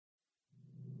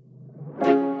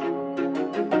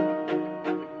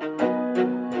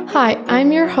Hi,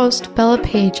 I'm your host, Bella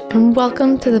Page, and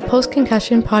welcome to the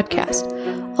Post-Concussion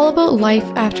podcast, all about life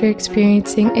after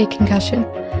experiencing a concussion.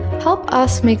 Help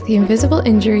us make the invisible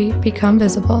injury become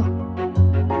visible.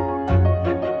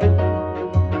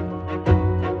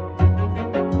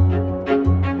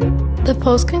 The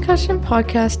Post-Concussion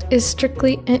podcast is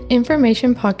strictly an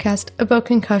information podcast about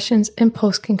concussions and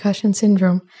post-concussion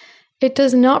syndrome. It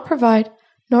does not provide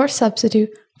nor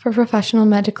substitute for professional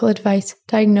medical advice,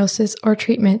 diagnosis, or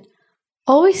treatment.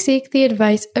 Always seek the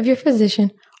advice of your physician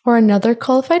or another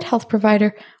qualified health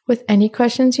provider with any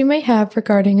questions you may have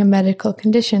regarding a medical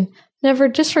condition. Never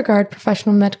disregard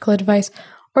professional medical advice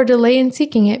or delay in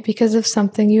seeking it because of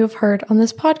something you have heard on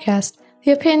this podcast.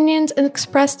 The opinions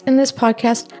expressed in this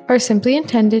podcast are simply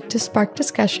intended to spark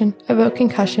discussion about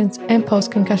concussions and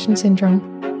post-concussion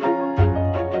syndrome.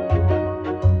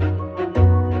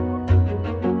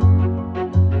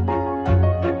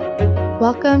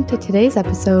 Welcome to today's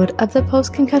episode of the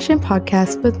Post-Concussion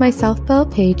podcast with myself, Bella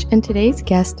Page, and today's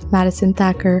guest, Madison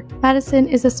Thacker. Madison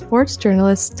is a sports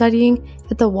journalist studying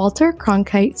at the Walter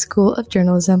Cronkite School of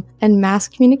Journalism and Mass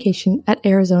Communication at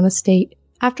Arizona State.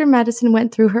 After Madison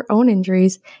went through her own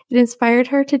injuries, it inspired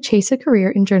her to chase a career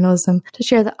in journalism to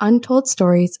share the untold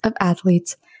stories of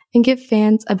athletes and give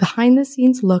fans a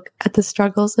behind-the-scenes look at the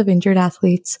struggles of injured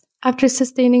athletes. After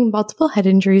sustaining multiple head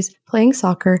injuries playing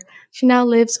soccer, she now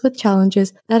lives with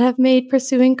challenges that have made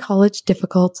pursuing college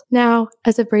difficult. Now,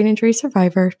 as a brain injury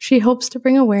survivor, she hopes to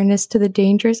bring awareness to the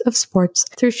dangers of sports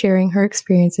through sharing her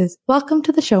experiences. Welcome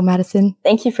to the show, Madison.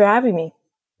 Thank you for having me.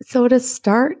 So to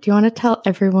start, do you want to tell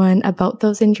everyone about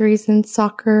those injuries in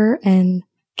soccer and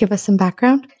give us some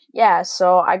background? Yeah,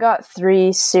 so I got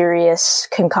 3 serious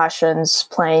concussions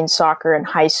playing soccer in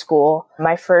high school.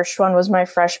 My first one was my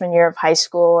freshman year of high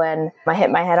school, and I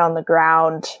hit my head on the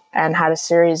ground and had a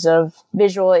series of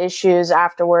visual issues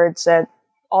afterwards. And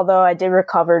although I did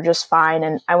recover just fine,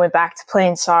 and I went back to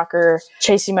playing soccer,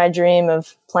 chasing my dream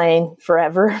of playing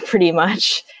forever, pretty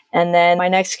much. And then my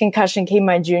next concussion came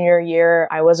my junior year.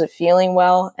 I wasn't feeling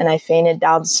well, and I fainted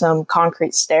down some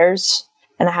concrete stairs.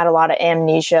 And I had a lot of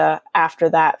amnesia after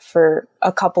that for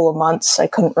a couple of months. I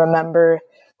couldn't remember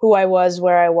who I was,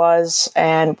 where I was,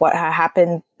 and what had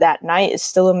happened that night is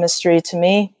still a mystery to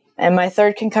me. And my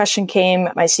third concussion came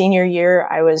my senior year.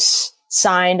 I was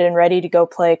signed and ready to go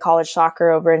play college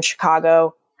soccer over in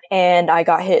Chicago. And I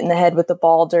got hit in the head with the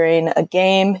ball during a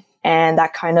game. And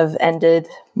that kind of ended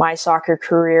my soccer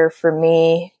career for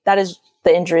me. That is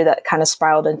the injury that kind of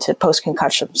spiraled into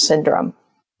post-concussion syndrome.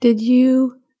 Did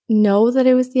you know that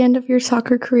it was the end of your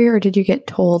soccer career, or did you get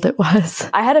told it was?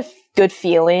 I had a good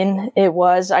feeling it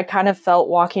was. I kind of felt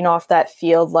walking off that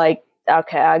field like,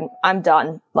 okay, I'm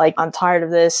done. Like, I'm tired of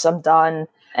this. I'm done.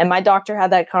 And my doctor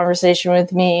had that conversation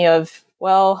with me of,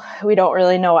 well, we don't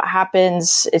really know what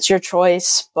happens. It's your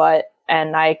choice.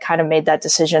 And I kind of made that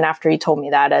decision after he told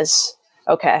me that as,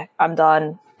 okay, I'm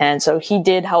done. And so he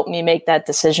did help me make that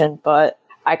decision, but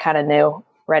I kind of knew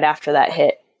right after that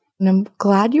hit. And I'm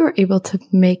glad you were able to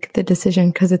make the decision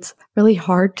because it's really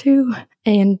hard to.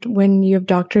 And when you have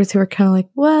doctors who are kind of like,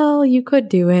 well, you could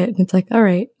do it. And it's like, all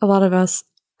right, a lot of us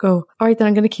go, all right, then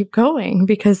I'm going to keep going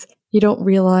because you don't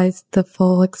realize the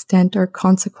full extent or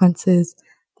consequences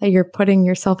that you're putting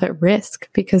yourself at risk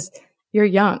because you're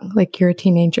young, like you're a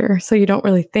teenager. So you don't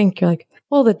really think, you're like,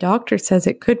 well, the doctor says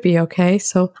it could be okay.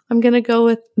 So I'm going to go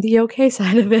with the okay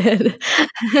side of it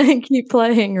and keep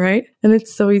playing, right? And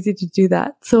it's so easy to do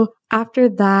that. So after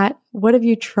that, what have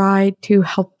you tried to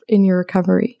help in your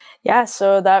recovery? Yeah,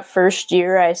 so that first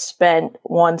year I spent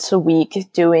once a week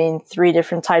doing 3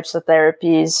 different types of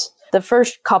therapies. The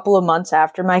first couple of months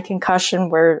after my concussion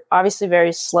were obviously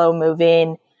very slow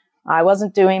moving. I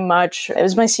wasn't doing much. It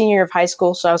was my senior year of high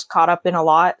school, so I was caught up in a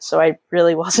lot. So I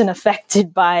really wasn't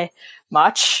affected by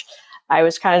much. I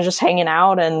was kind of just hanging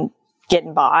out and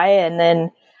getting by. And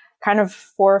then kind of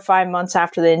 4 or 5 months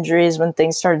after the injuries, when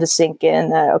things started to sink in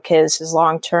that, okay, this is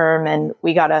long term and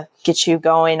we got to get you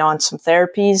going on some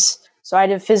therapies. So I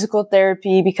did physical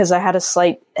therapy because I had a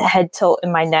slight head tilt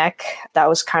in my neck. That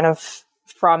was kind of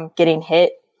from getting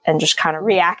hit and just kind of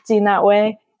reacting that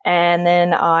way. And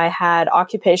then I had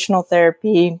occupational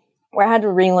therapy where I had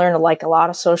to relearn like a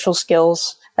lot of social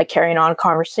skills, like carrying on a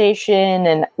conversation.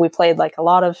 And we played like a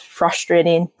lot of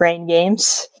frustrating brain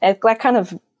games. And that kind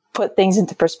of put things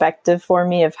into perspective for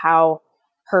me of how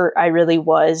hurt I really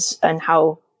was and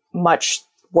how much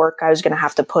work I was going to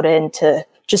have to put in to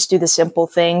just do the simple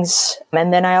things.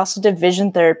 And then I also did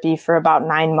vision therapy for about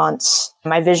 9 months.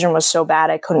 My vision was so bad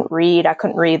I couldn't read. I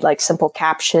couldn't read like simple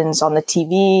captions on the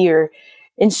TV or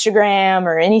Instagram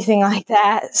or anything like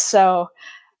that. So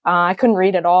I couldn't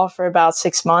read at all for about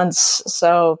 6 months.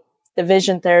 So the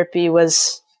vision therapy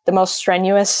was the most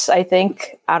strenuous, I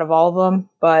think, out of all of them.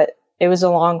 But it was a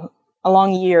long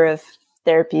year of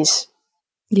therapies.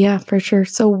 Yeah, for sure.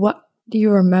 So what do you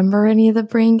remember any of the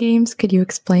brain games? Could you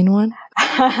explain one?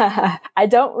 I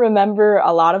don't remember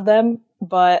a lot of them,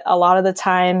 but a lot of the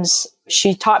times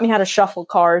she taught me how to shuffle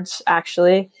cards,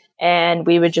 actually, and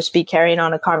we would just be carrying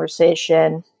on a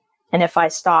conversation. And if I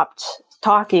stopped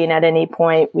talking at any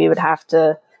point, we would have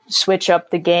to switch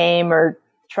up the game or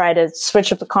try to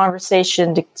switch up the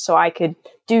conversation so I could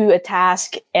do a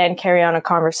task and carry on a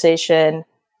conversation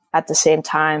at the same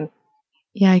time.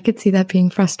 Yeah, I could see that being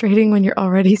frustrating when you're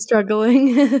already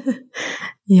struggling.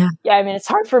 Yeah. Yeah, I mean, it's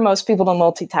hard for most people to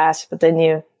multitask, but then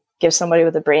you give somebody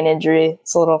with a brain injury,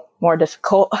 it's a little more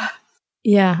difficult.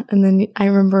 Yeah. And then I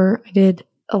remember I did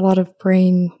a lot of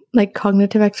brain, like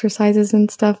cognitive exercises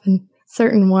and stuff, and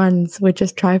certain ones would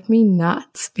just drive me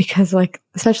nuts because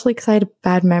especially because I had a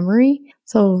bad memory.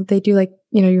 So they do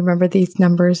you remember these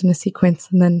numbers in a sequence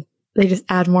and then they just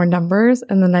add more numbers.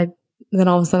 And then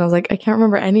all of a sudden I was like, I can't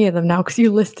remember any of them now because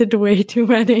you listed way too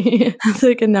many.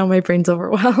 And now my brain's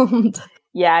overwhelmed.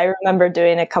 Yeah, I remember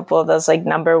doing a couple of those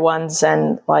number ones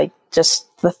and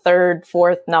just the third,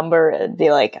 fourth number, it'd be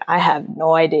I have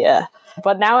no idea.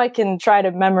 But now I can try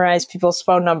to memorize people's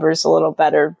phone numbers a little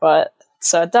better. But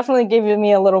so it definitely gave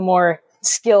me a little more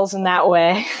skills in that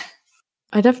way.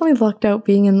 I definitely lucked out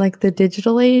being in the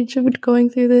digital age of going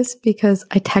through this because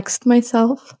I text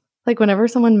myself. Whenever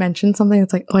someone mentions something,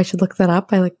 it's oh, I should look that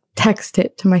up. I text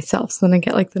it to myself. So then I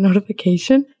get the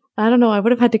notification. I don't know. I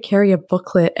would have had to carry a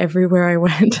booklet everywhere I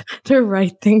went to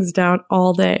write things down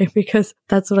all day because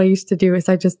that's what I used to do is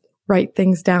I just write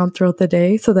things down throughout the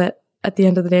day so that at the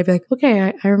end of the day, I'd be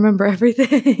okay, I remember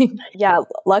everything. Yeah.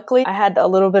 Luckily, I had a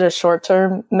little bit of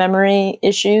short-term memory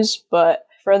issues, but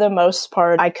for the most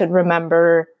part, I could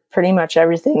remember pretty much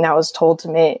everything that was told to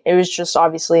me. It was just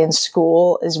obviously in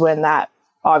school is when that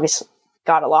obviously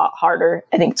got a lot harder.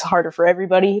 I think it's harder for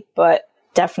everybody, but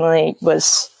definitely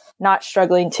was not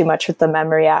struggling too much with the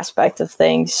memory aspect of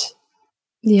things.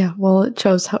 Yeah, well, it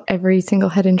shows how every single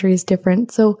head injury is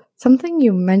different. So something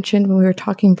you mentioned when we were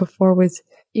talking before was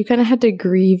you kind of had to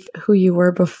grieve who you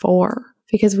were before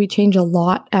because we change a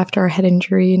lot after a head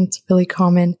injury and it's really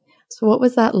common. So what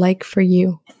was that like for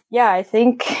you? Yeah, I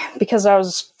think because I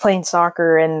was playing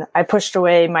soccer and I pushed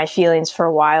away my feelings for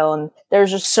a while and there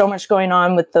was just so much going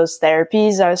on with those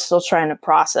therapies, I was still trying to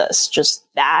process just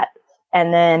that.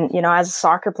 And then, as a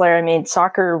soccer player,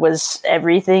 soccer was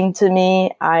everything to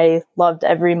me. I loved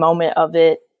every moment of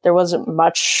it. There wasn't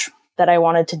much that I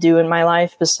wanted to do in my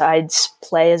life besides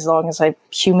play as long as I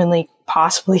humanly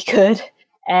possibly could.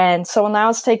 And so when that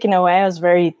was taken away, I was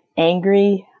very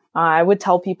angry. I would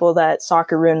tell people that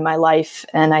soccer ruined my life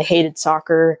and I hated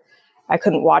soccer. I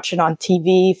couldn't watch it on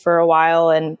TV for a while.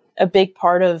 And a big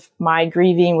part of my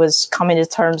grieving was coming to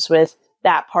terms with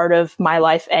that part of my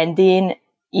life ending,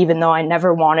 even though I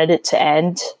never wanted it to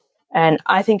end. And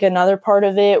I think another part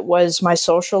of it was my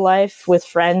social life with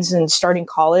friends and starting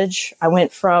college. I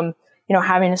went from,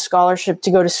 having a scholarship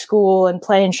to go to school and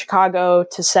play in Chicago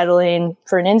to settling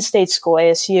for an in-state school,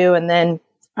 ASU. And then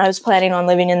I was planning on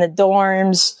living in the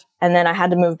dorms. And then I had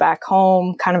to move back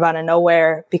home kind of out of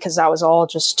nowhere because that was all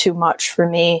just too much for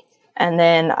me. And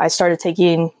then I started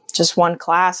taking just one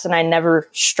class and I never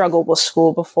struggled with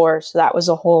school before. So that was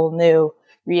a whole new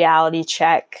reality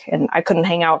check. And I couldn't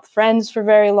hang out with friends for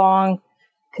very long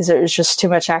because it was just too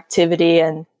much activity.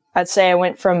 And I'd say I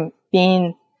went from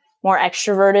being more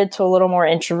extroverted to a little more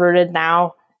introverted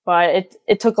now. But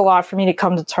it took a lot for me to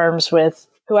come to terms with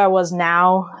who I was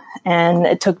now. And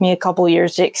it took me a couple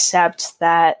years to accept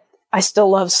that I still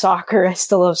love soccer. I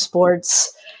still love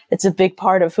sports. It's a big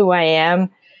part of who I am.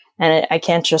 And I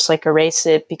can't just erase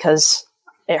it because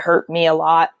it hurt me a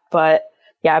lot. But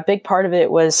yeah, a big part of it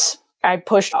was I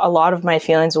pushed a lot of my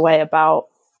feelings away about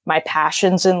my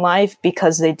passions in life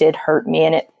because they did hurt me.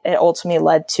 And it ultimately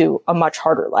led to a much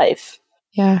harder life.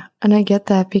 Yeah. And I get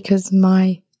that because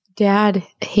my dad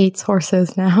hates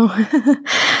horses now.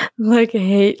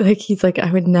 He's I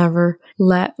would never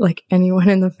let anyone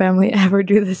in the family ever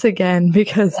do this again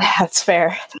because that's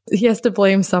fair. He has to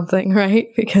blame something, right?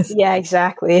 Because yeah,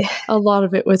 exactly. A lot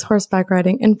of it was horseback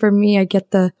riding. And for me, I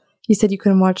get you said you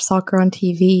couldn't watch soccer on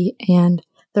TV. And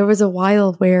there was a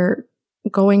while where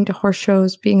going to horse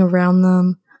shows, being around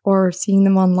them or seeing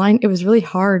them online, it was really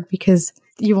hard because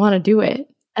you want to do it.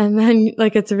 And then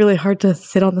it's really hard to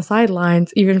sit on the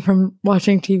sidelines, even from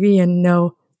watching TV and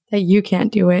know that you can't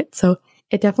do it. So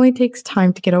it definitely takes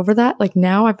time to get over that.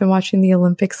 Now I've been watching the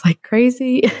Olympics like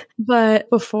crazy, but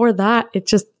before that,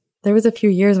 there was a few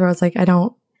years where I was I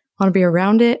don't want to be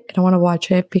around it. I don't want to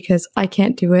watch it because I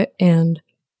can't do it. And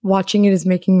watching it is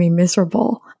making me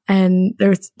miserable. And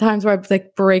there's times where I'd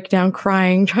like break down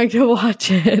crying, trying to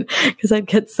watch it because I'd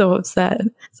get so upset.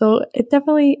 So it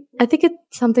definitely, I think it's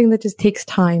something that just takes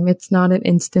time. It's not an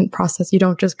instant process. You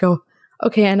don't just go,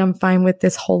 okay, and I'm fine with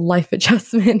this whole life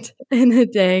adjustment in a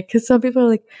day. Because some people are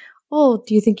like, oh,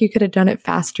 do you think you could have done it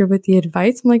faster with the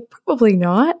advice? I'm like, probably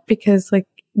not, because like,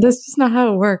 that's just not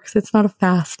how it works. It's not a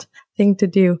fast thing to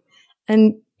do.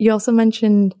 And you also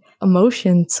mentioned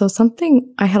emotions. So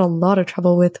something I had a lot of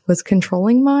trouble with was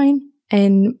controlling mine,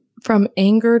 and from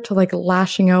anger to like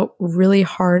lashing out really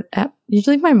hard at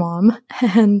usually my mom,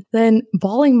 and then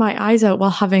bawling my eyes out while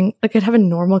having, like, I'd have a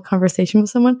normal conversation with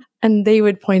someone and they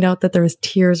would point out that there was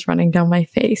tears running down my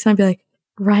face. And I'd be like,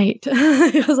 right.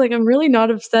 I was like, I'm really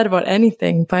not upset about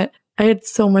anything, but I had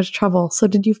so much trouble. So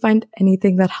did you find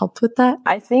anything that helped with that?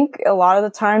 I think a lot of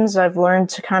the times I've learned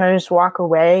to kind of just walk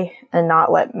away and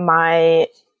not let my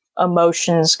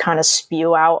emotions kind of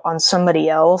spew out on somebody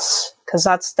else. Because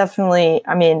that's definitely,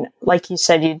 I mean, like you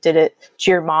said, you did it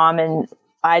to your mom, and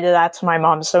I did that to my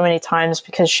mom so many times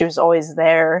because she was always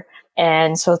there.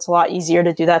 And so it's a lot easier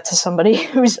to do that to somebody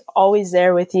who's always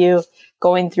there with you,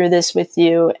 going through this with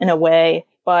you in a way.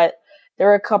 But there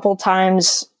were a couple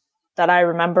times that I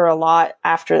remember a lot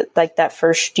after like that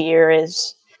first year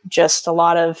is just a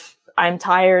lot of, I'm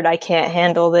tired, I can't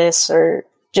handle this, or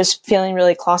just feeling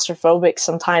really claustrophobic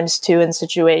sometimes too in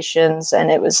situations. And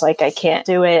it was like, I can't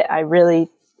do it.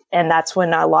 And that's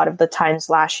when a lot of the times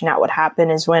lashing out would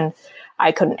happen, is when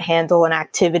I couldn't handle an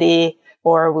activity,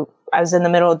 or I was in the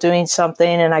middle of doing something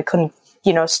and I couldn't,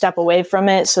 step away from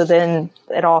it. So then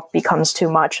it all becomes too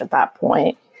much at that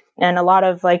point. And a lot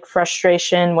of like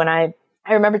frustration when I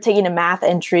remember taking a math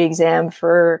entry exam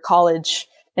for college,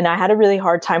 and I had a really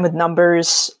hard time with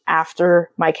numbers after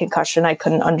my concussion. I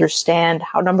couldn't understand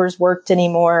how numbers worked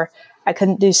anymore. I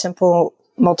couldn't do simple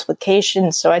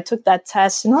multiplication. So I took that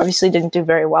test and obviously didn't do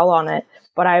very well on it.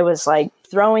 But I was like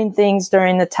throwing things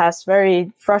during the test,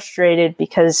 very frustrated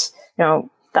because,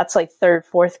 that's like third,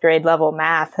 fourth grade level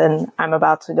math. And I'm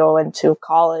about to go into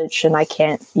college and I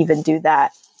can't even do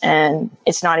that. And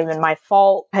it's not even my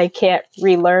fault. I can't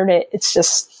relearn it. It's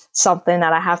just something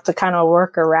that I have to kind of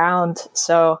work around.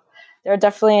 So there are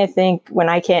definitely, I think, when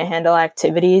I can't handle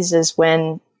activities is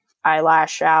when I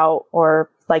lash out, or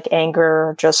like anger,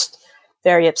 or just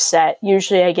very upset.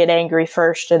 Usually I get angry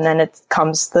first, and then it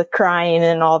comes the crying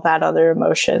and all that other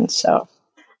emotion. So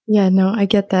yeah, no, I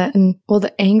get that. And well,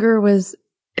 the anger was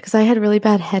because I had really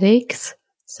bad headaches.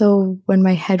 So when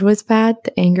my head was bad,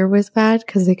 the anger was bad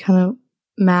because they kind of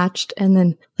matched. And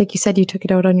then, like you said, you took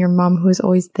it out on your mom, who was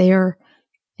always there.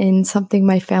 And something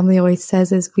my family always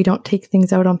says is we don't take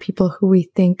things out on people who we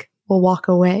think will walk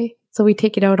away. So we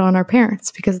take it out on our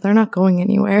parents because they're not going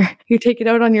anywhere. You take it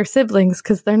out on your siblings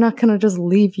because they're not going to just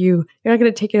leave you. You're not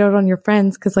going to take it out on your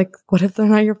friends because, like, what if they're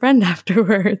not your friend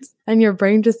afterwards? And your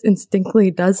brain just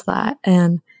instinctively does that.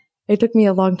 And it took me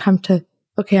a long time to,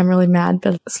 okay, I'm really mad,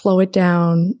 but slow it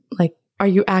down. Like, are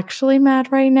you actually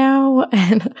mad right now?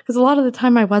 And because a lot of the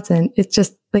time I wasn't. It's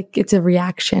just like, it's a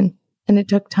reaction. And it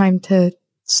took time to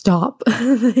stop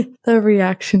the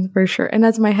reaction for sure. And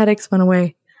as my headaches went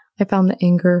away, I found the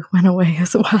anger went away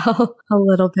as well a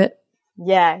little bit.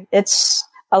 Yeah, it's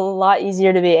a lot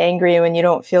easier to be angry when you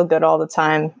don't feel good all the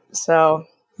time. So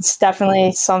it's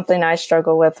definitely something I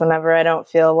struggle with whenever I don't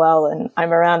feel well and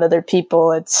I'm around other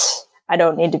people. I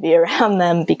don't need to be around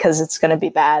them because it's going to be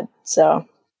bad. So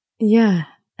yeah.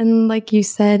 And like you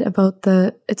said about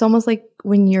it's almost like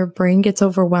when your brain gets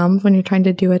overwhelmed when you're trying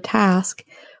to do a task,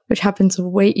 which happens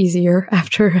way easier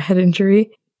after a head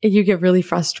injury, you get really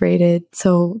frustrated.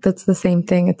 So that's the same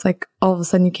thing. It's like all of a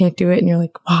sudden you can't do it and you're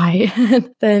like, why?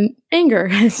 And then anger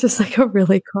is just like a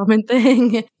really common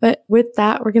thing. But with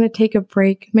that, we're going to take a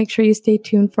break. Make sure you stay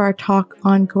tuned for our talk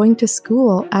on going to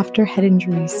school after head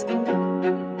injuries.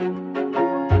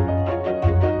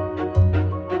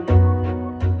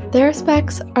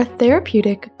 TheraSpecs are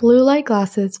therapeutic blue light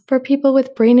glasses for people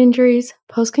with brain injuries,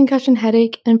 post-concussion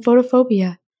headache, and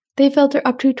photophobia. They filter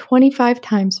up to 25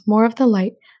 times more of the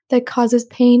light that causes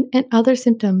pain and other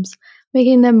symptoms,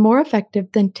 making them more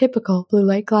effective than typical blue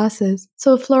light glasses.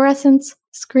 So if fluorescence,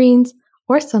 screens,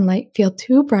 or sunlight feel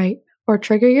too bright or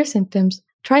trigger your symptoms,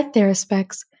 try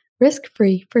TheraSpecs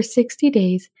risk-free for 60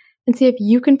 days and see if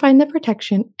you can find the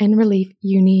protection and relief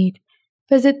you need.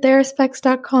 Visit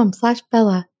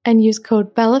TheraSpecs.com/Bella and use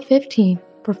code BELLA15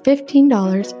 for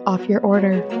 $15 off your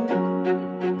order.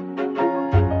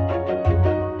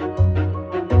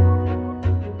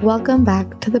 Welcome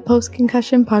back to the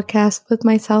Post-Concussion podcast with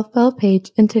myself, Belle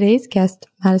Page, and today's guest,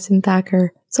 Madison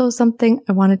Thacker. So something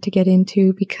I wanted to get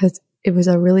into because it was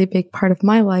a really big part of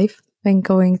my life when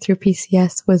going through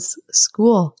PCS was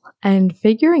school and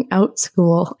figuring out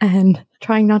school and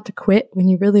trying not to quit when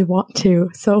you really want to.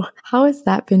 So how has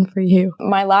that been for you?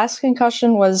 My last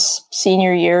concussion was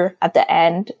senior year at the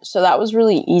end. So that was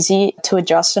really easy to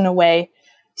adjust in a way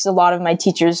because a lot of my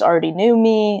teachers already knew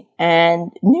me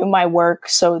and knew my work.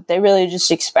 So they really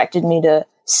just expected me to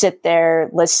sit there,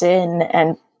 listen,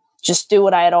 and just do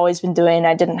what I had always been doing.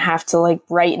 I didn't have to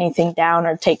write anything down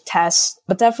or take tests.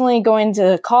 But definitely going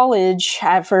to college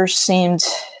at first seemed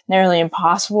nearly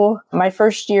impossible. My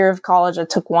first year of college, I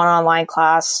took one online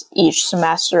class each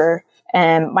semester,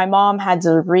 and my mom had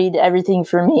to read everything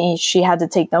for me. She had to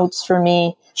take notes for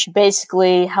me. She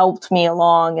basically helped me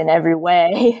along in every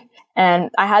way.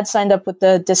 And I had signed up with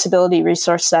the Disability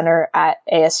Resource Center at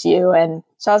ASU. And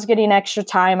so I was getting extra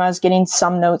time. I was getting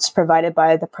some notes provided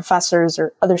by the professors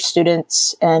or other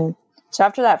students. And so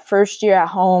after that first year at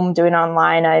home doing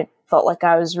online, I felt like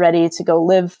I was ready to go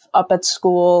live up at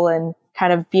school and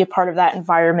kind of be a part of that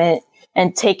environment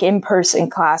and take in-person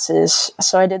classes.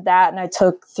 So I did that, and I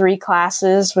took 3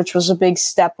 classes, which was a big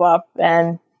step up.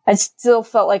 And I still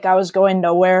felt like I was going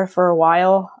nowhere for a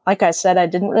while. Like I said, I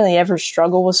didn't really ever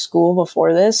struggle with school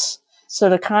before this. So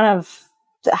to kind of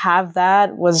have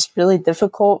that was really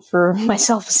difficult for my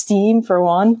self-esteem, for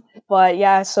one. But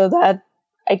yeah, so that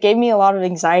it gave me a lot of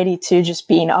anxiety too, just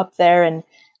being up there and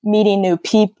meeting new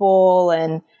people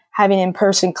and having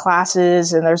in-person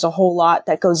classes. And there's a whole lot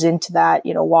that goes into that,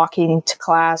 walking to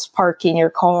class, parking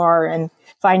your car, and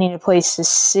finding a place to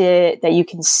sit that you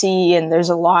can see. And there's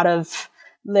a lot of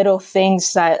little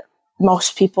things that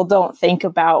most people don't think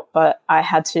about, but I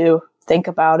had to think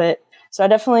about it. So I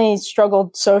definitely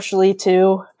struggled socially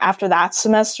too. After that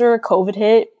semester, COVID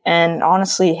hit, and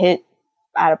honestly hit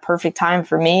at a perfect time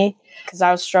for me because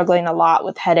I was struggling a lot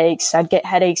with headaches. I'd get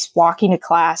headaches walking to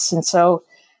class. And so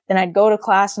then I'd go to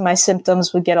class and my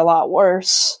symptoms would get a lot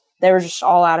worse. They were just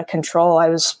all out of control. I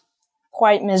was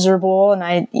quite miserable, and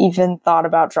I even thought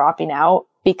about dropping out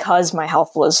because my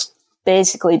health was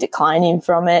basically declining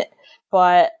from it.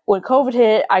 But when COVID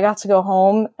hit, I got to go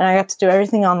home and I got to do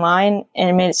everything online, and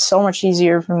it made it so much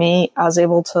easier for me. I was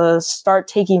able to start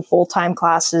taking full-time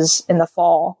classes in the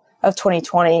fall of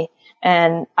 2020,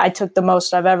 and I took the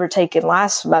most I've ever taken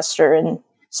last semester. And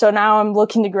so now I'm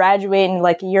looking to graduate in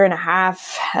a year and a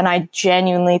half, and I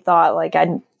genuinely thought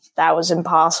that was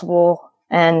impossible.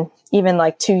 And even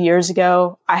 2 years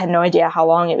ago, I had no idea how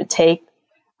long it would take.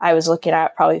 I was looking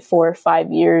at probably 4 or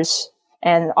 5 years.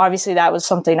 And obviously that was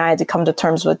something I had to come to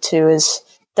terms with too, is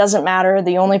doesn't matter.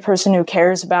 The only person who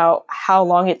cares about how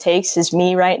long it takes is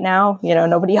me right now.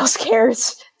 Nobody else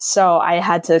cares. So I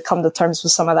had to come to terms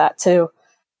with some of that too.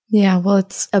 Yeah, well,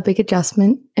 it's a big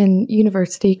adjustment, and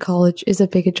university, college is a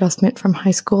big adjustment from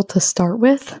high school to start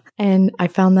with. And I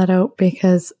found that out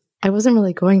because I wasn't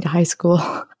really going to high school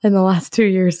in the last 2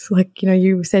 years.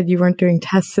 You said you weren't doing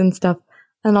tests and stuff.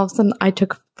 And all of a sudden I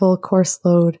took full course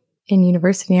load in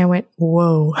university. I went,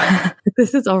 whoa,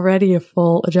 this is already a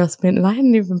full adjustment, and I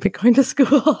hadn't even been going to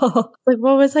school.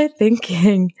 What was I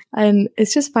thinking? And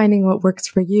it's just finding what works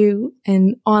for you.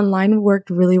 And online worked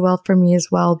really well for me as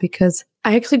well, because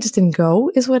I actually just didn't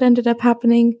go is what ended up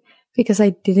happening, because I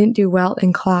didn't do well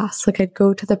in class. I'd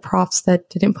go to the profs that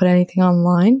didn't put anything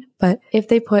online, but if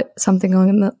they put something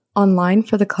online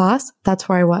for the class, that's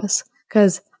where I was,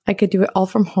 because I could do it all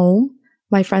from home.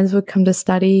 My friends would come to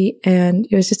study, and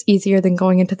it was just easier than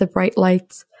going into the bright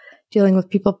lights, dealing with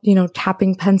people,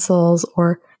 tapping pencils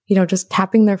or, just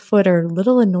tapping their foot, or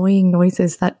little annoying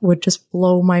noises that would just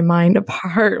blow my mind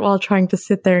apart while trying to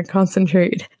sit there and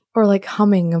concentrate, or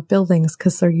humming of buildings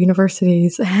because they're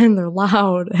universities and they're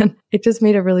loud. And it just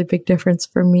made a really big difference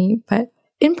for me. But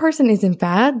in person isn't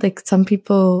bad. Some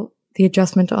people, the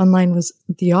adjustment to online was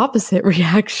the opposite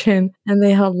reaction, and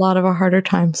they had a lot of a harder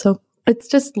time. So it's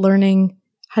just learning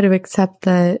how to accept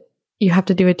that you have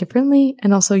to do it differently,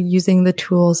 and also using the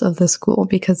tools of the school,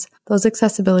 because those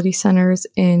accessibility centers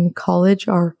in college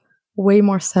are way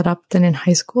more set up than in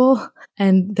high school,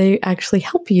 and they actually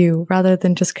help you rather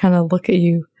than just kind of look at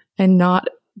you and not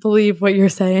believe what you're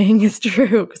saying is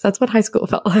true, because that's what high school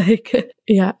felt like.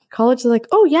 Yeah. College is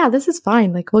oh yeah, this is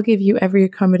fine. We'll give you every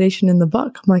accommodation in the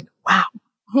book. I'm wow.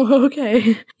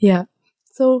 Okay. Yeah.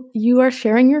 So you are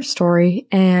sharing your story,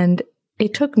 and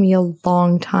it took me a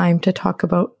long time to talk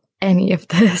about any of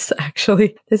this,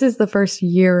 actually. This is the first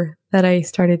year that I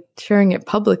started sharing it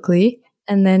publicly.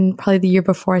 And then probably the year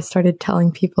before, I started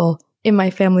telling people in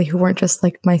my family who weren't just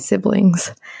my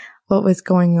siblings what was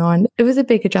going on. It was a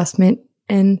big adjustment.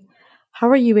 And how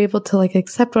were you able to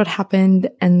accept what happened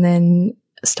and then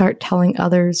start telling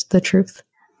others the truth?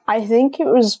 I think it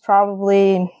was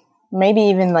probably maybe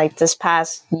even this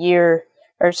past year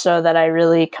or so that I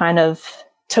really kind of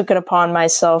took it upon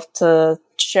myself to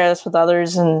share this with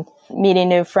others and meeting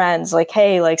new friends.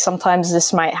 Hey, sometimes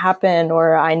this might happen,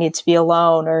 or I need to be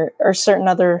alone, or certain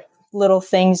other little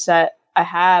things that I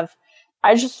have.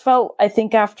 I just felt, I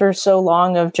think after so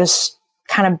long of just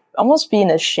kind of almost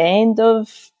being ashamed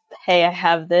of, hey, I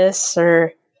have this,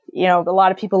 or, a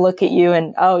lot of people look at you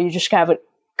and, oh, you just have a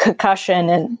concussion,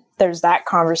 and there's that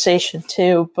conversation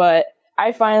too. But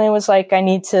I finally was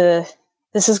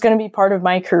this is going to be part of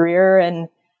my career, and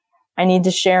I need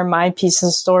to share my piece of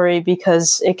the story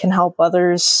because it can help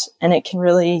others, and it can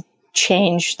really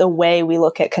change the way we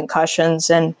look at concussions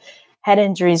and head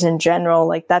injuries in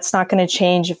general. That's not going to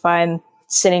change if I'm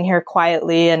sitting here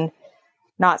quietly and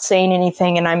not saying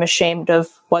anything, and I'm ashamed of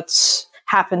what's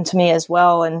happened to me as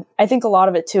well. And I think a lot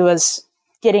of it too is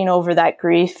getting over that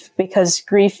grief, because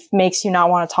grief makes you not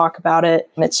want to talk about it.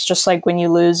 It's just like when you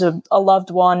lose a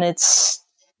loved one,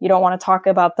 you don't want to talk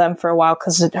about them for a while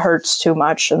because it hurts too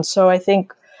much. And so I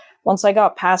think once I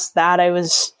got past that, I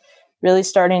was really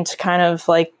starting to kind of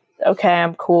okay,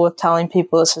 I'm cool with telling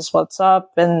people this is what's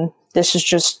up, and this is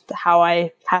just how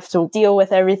I have to deal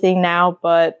with everything now.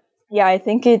 But yeah, I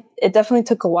think it definitely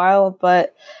took a while.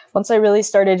 But once I really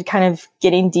started kind of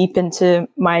getting deep into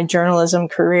my journalism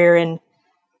career and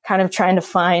kind of trying to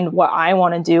find what I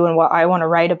want to do and what I want to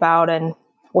write about and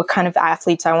what kind of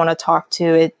athletes I want to talk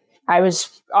to, I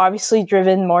was obviously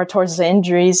driven more towards the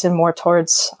injuries and more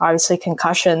towards obviously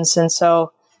concussions. And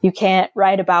so you can't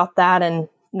write about that and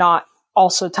not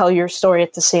also tell your story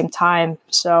at the same time.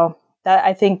 So that,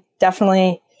 I think,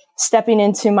 definitely stepping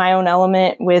into my own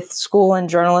element with school and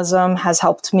journalism has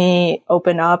helped me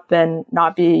open up and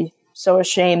not be so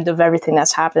ashamed of everything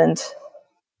that's happened.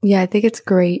 Yeah, I think it's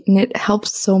great. And it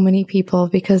helps so many people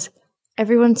because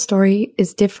everyone's story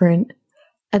is different.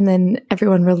 And then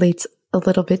everyone relates a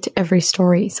little bit to every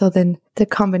story. So then the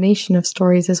combination of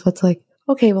stories is what's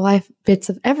okay, well, I have bits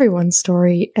of everyone's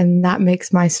story, and that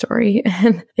makes my story.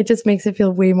 And it just makes it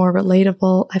feel way more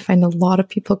relatable. I find a lot of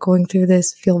people going through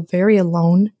this feel very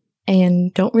alone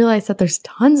and don't realize that there's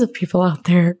tons of people out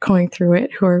there going through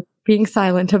it who are being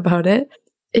silent about it.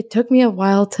 It took me a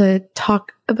while to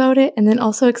talk about it and then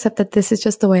also accept that this is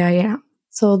just the way I am.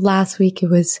 So last week it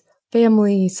was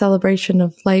family celebration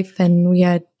of life, and we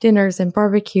had dinners and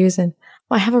barbecues, and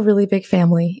I have a really big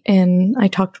family, and I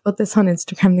talked about this on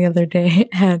Instagram the other day,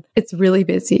 and it's really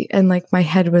busy, and my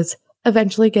head was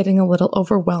eventually getting a little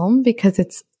overwhelmed because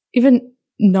it's even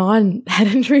non-head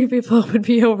injury people would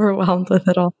be overwhelmed with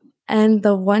it all. And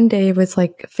the one day was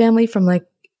family from 8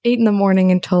 a.m.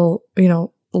 until,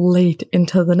 late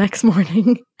into the next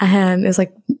morning. And it was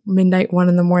midnight, 1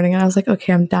 a.m. and I was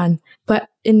okay, I'm done. But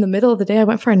in the middle of the day, I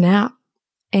went for a nap,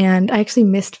 and I actually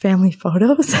missed family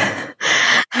photos.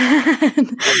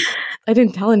 And I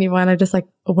didn't tell anyone. I just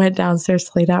went downstairs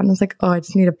to lay down and I was oh, I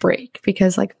just need a break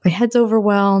because my head's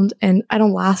overwhelmed and I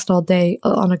don't last all day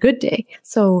on a good day.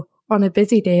 So on a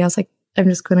busy day, I was I'm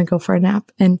just going to go for a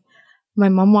nap. And my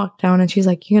mom walked down and she's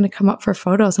you're going to come up for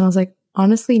photos? And I was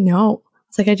honestly, no.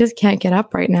 It's I just can't get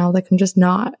up right now. I'm just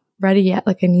not ready yet.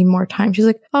 I need more time.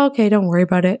 She's oh, okay, don't worry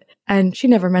about it. And she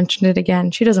never mentioned it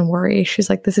again. She doesn't worry. She's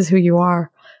this is who you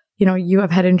are. You have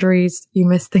head injuries, you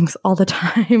miss things all the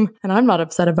time, and I'm not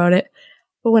upset about it.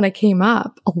 But when I came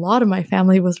up, a lot of my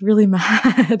family was really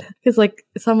mad because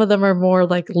some of them are more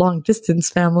long distance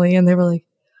family, and they were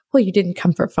well, you didn't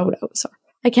come for photos, or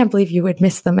I can't believe you would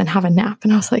miss them and have a nap.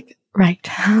 And I was right.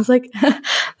 I was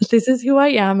this is who I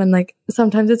am. And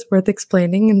sometimes it's worth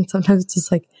explaining, and sometimes it's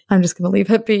just I'm just going to leave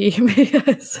it be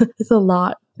because it's a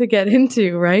lot to get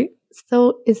into, right?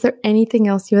 So is there anything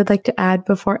else you would like to add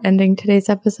before ending today's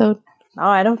episode? No,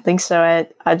 I don't think so.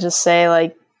 I just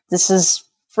say this has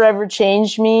forever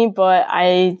changed me, but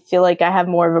I feel I have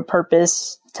more of a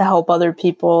purpose to help other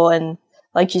people. And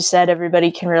like you said,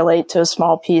 everybody can relate to a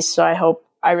small piece. So I hope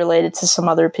I related to some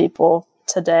other people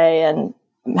today and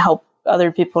help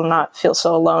other people not feel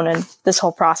so alone in this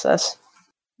whole process.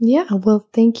 Yeah, well,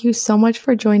 thank you so much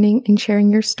for joining and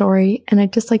sharing your story. And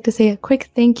I'd just like to say a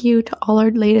quick thank you to all our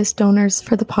latest donors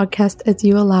for the podcast as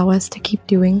you allow us to keep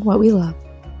doing what we love.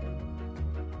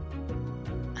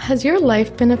 Has your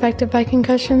life been affected by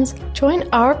concussions? Join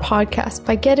our podcast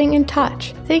by getting in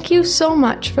touch. Thank you so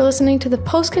much for listening to the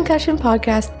Post-Concussion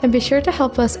podcast, and be sure to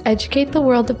help us educate the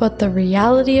world about the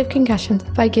reality of concussions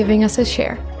by giving us a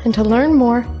share. And to learn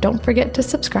more, don't forget to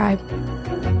subscribe.